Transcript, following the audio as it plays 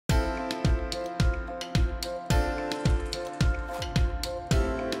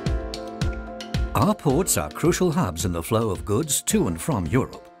Our ports are crucial hubs in the flow of goods to and from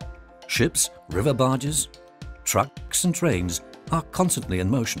Europe. Ships, river barges, trucks and trains are constantly in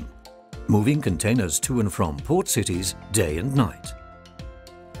motion, moving containers to and from port cities day and night.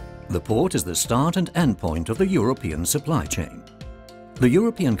 The port is the start and end point of the European supply chain. The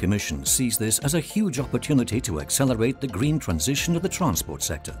European Commission sees this as a huge opportunity to accelerate the green transition of the transport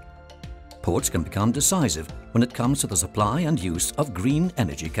sector. Ports can become decisive when it comes to the supply and use of green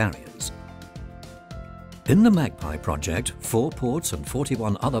energy carriers. In the Magpie project, 4 ports and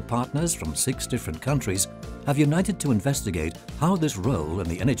 41 other partners from 6 different countries have united to investigate how this role in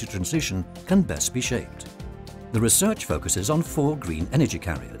the energy transition can best be shaped. The research focuses on 4 green energy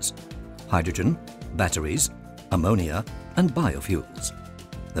carriers: hydrogen, batteries, ammonia and biofuels,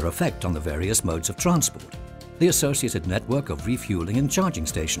 their effect on the various modes of transport, the associated network of refueling and charging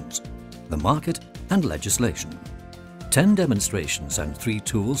stations, the market and legislation. 10 demonstrations and 3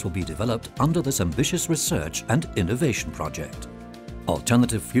 tools will be developed under this ambitious research and innovation project.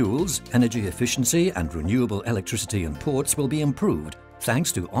 Alternative fuels, energy efficiency and renewable electricity in ports will be improved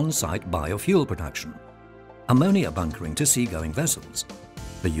thanks to on-site biofuel production, ammonia bunkering to seagoing vessels,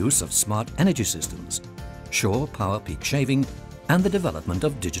 the use of smart energy systems, shore power peak shaving and the development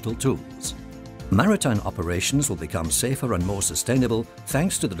of digital tools. Maritime operations will become safer and more sustainable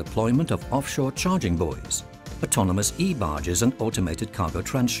thanks to the deployment of offshore charging buoys, autonomous e-barges and automated cargo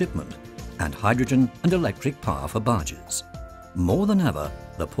transshipment, and hydrogen and electric power for barges. More than ever,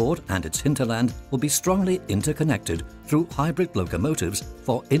 the port and its hinterland will be strongly interconnected through hybrid locomotives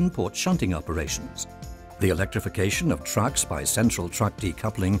for in-port shunting operations, the electrification of trucks by central truck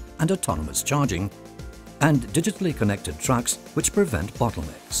decoupling and autonomous charging, and digitally connected trucks which prevent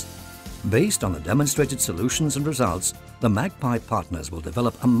bottlenecks. Based on the demonstrated solutions and results, the Magpie partners will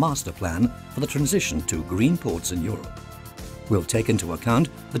develop a master plan for the transition to green ports in Europe. We'll take into account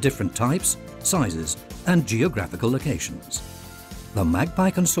the different types, sizes and geographical locations. The Magpie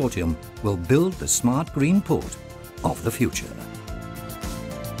Consortium will build the smart green port of the future.